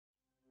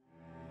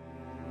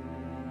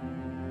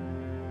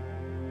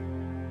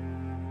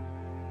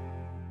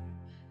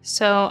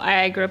So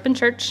I grew up in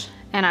church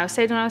and I was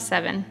saved when I was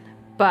 7.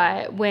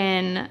 But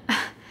when,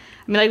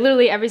 like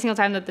literally every single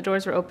time that the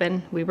doors were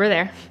open, we were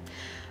there.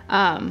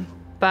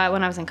 But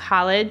when I was in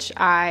college,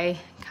 I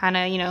kind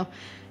of,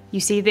 you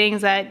see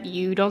things that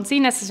you don't see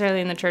necessarily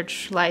in the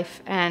church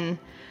life, and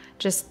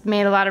just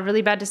made a lot of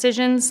really bad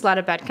decisions, a lot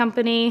of bad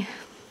company,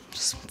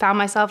 just found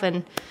myself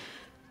in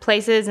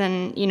places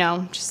and,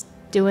 just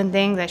doing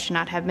things I should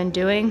not have been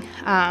doing.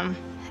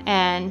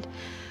 And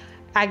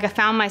I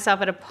found myself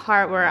at a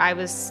part where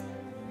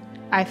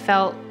I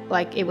felt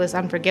like it was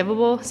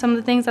unforgivable, some of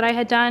the things that I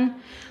had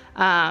done,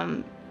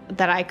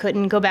 that I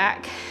couldn't go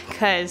back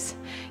because,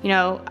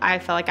 I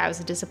felt like I was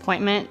a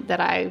disappointment,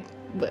 that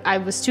I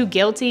was too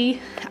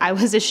guilty, I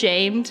was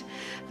ashamed,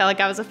 felt like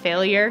I was a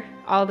failure,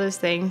 all those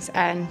things.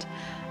 And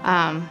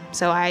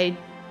so I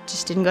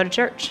just didn't go to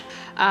church.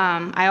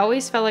 I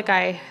always felt like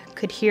I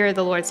could hear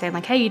the Lord saying,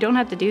 like, hey, you don't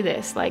have to do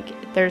this.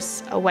 Like,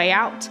 there's a way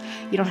out.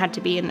 You don't have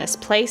to be in this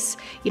place.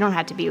 You don't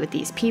have to be with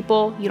these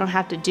people. You don't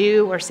have to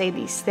do or say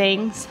these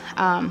things.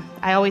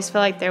 I always feel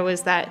like there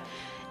was that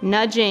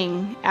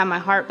nudging at my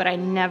heart, but I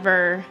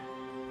never,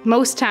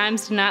 most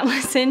times, did not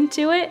listen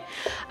to it.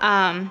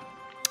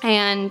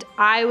 And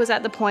I was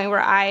at the point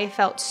where I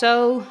felt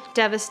so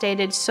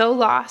devastated, so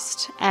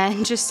lost,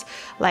 and just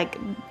like,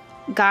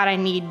 God, I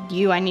need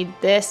you, I need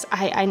this,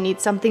 I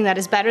need something that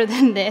is better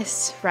than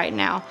this right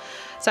now.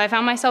 So I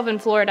found myself in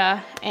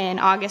Florida in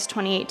August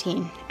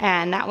 2018,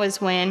 and that was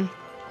when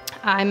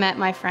I met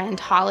my friend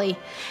Holly.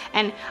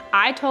 And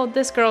I told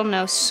this girl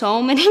no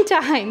so many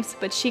times,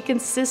 but she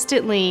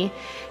consistently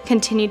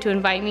continued to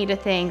invite me to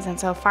things. And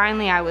so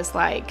finally I was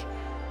like,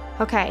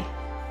 okay,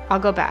 I'll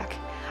go back.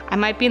 I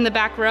might be in the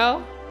back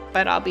row,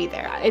 but I'll be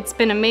there. It's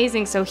been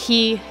amazing. So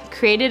he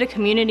created a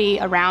community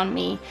around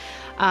me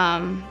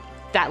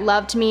that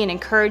loved me and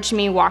encouraged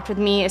me, walked with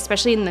me,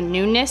 especially in the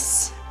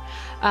newness,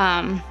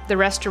 the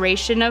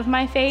restoration of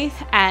my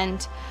faith.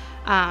 And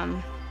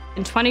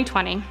in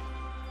 2020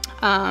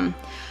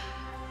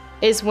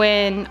 is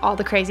when all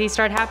the crazy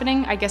started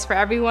happening, I guess for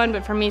everyone,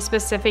 but for me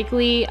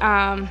specifically,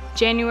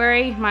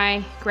 January,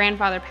 my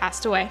grandfather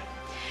passed away.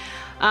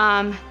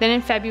 Then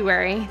in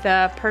February,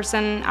 the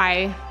person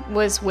I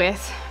was with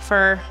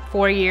for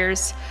 4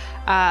 years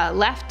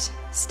left,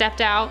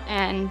 stepped out,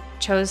 and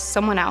chose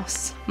someone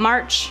else.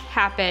 March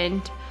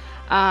happened,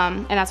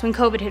 and that's when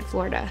COVID hit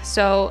Florida.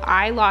 So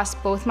I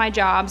lost both my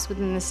jobs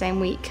within the same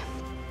week.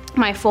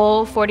 My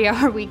full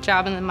 40-hour week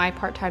job and then my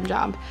part-time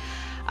job.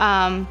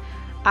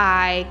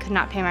 I could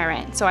not pay my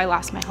rent, so I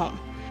lost my home.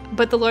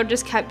 But the Lord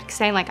just kept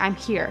saying, like, I'm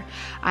here.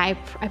 I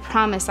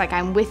promise, like,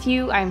 I'm with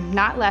you. I'm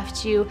not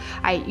left you.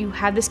 You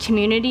have this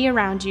community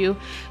around you.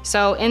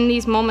 So in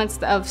these moments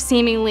of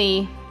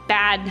seemingly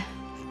bad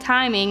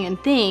timing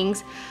and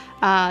things,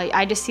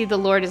 I just see the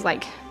Lord as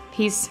like,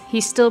 He's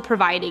still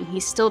providing.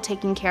 He's still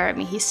taking care of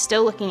me. He's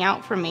still looking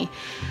out for me.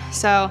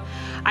 So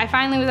I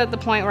finally was at the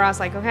point where I was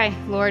like, okay,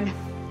 Lord,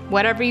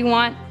 whatever you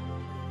want,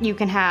 you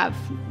can have.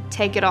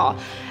 Take it all.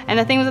 And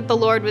the thing was that the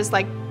Lord was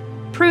like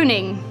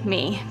pruning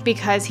me,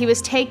 because He was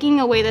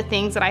taking away the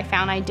things that I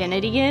found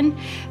identity in,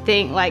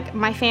 like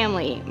my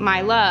family,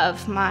 my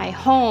love, my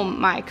home,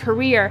 my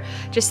career,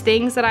 just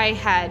things that I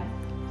had,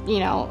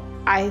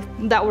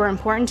 that were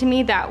important to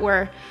me, that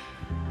were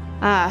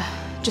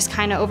just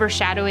kind of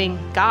overshadowing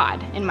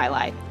God in my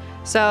life.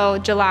 So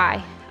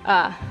July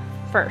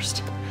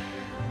 1st.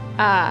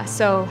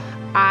 So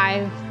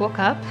I woke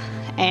up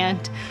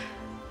and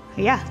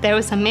there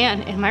was a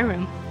man in my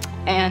room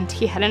and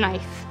he had a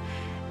knife.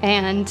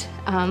 And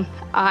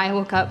I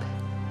woke up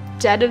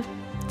dead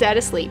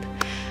asleep.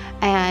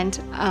 And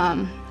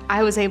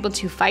I was able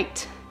to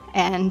fight.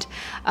 And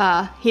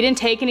he didn't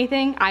take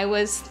anything. I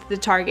was the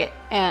target.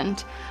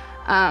 And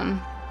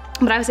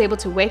but I was able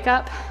to wake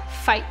up,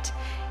 fight,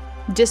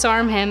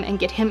 disarm him, and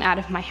get him out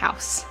of my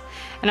house.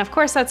 And of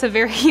course that's a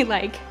very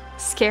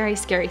scary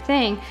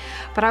thing,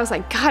 but I was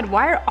like, God,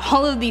 why are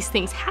all of these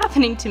things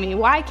happening to me?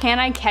 Why can't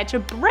I catch a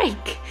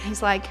break?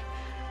 He's like,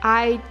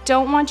 I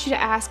don't want you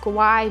to ask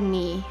why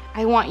me.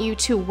 I want you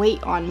to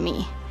wait on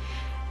me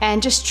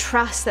and just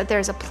trust that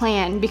there's a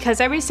plan,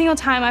 because every single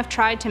time I've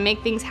tried to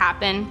make things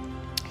happen,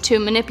 to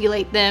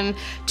manipulate them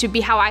to be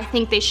how I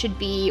think they should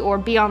be or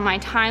be on my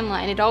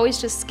timeline, it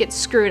always just gets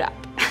screwed up.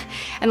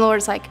 And the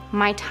Lord's like,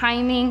 my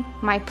timing,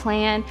 my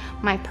plan,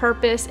 my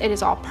purpose, it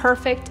is all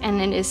perfect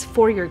and it is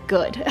for your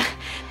good.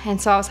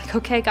 And so I was like,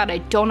 okay, God, I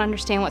don't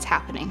understand what's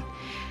happening.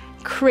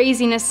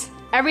 Craziness,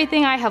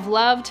 everything I have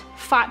loved,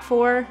 fought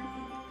for,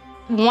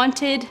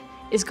 wanted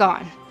is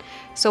gone.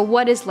 So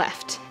what is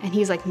left? And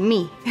He's like,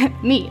 me,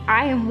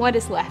 I am what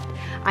is left.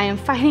 I am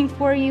fighting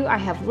for you. I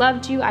have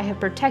loved you. I have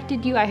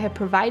protected you. I have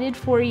provided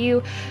for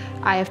you.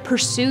 I have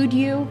pursued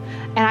you.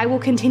 And I will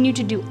continue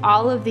to do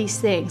all of these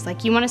things.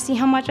 Like, you want to see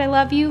how much I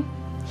love you?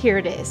 Here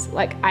it is.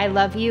 Like, I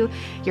love you.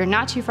 You're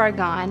not too far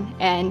gone.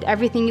 And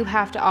everything you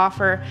have to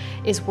offer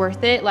is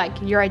worth it. Like,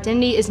 your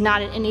identity is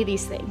not in any of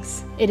these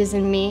things. It is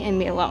in me and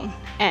me alone.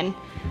 And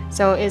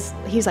so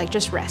He's like,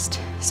 just rest.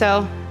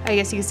 So I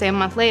guess you could say a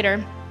month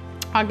later,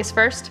 August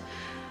 1st,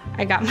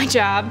 I got my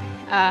job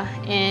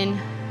in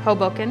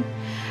Hoboken,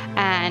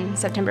 and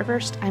September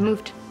 1st, I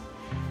moved.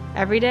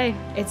 Every day,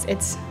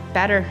 it's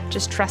better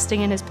just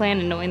trusting in his plan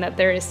and knowing that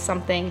there is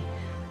something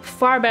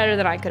far better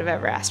than I could have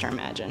ever asked or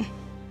imagined.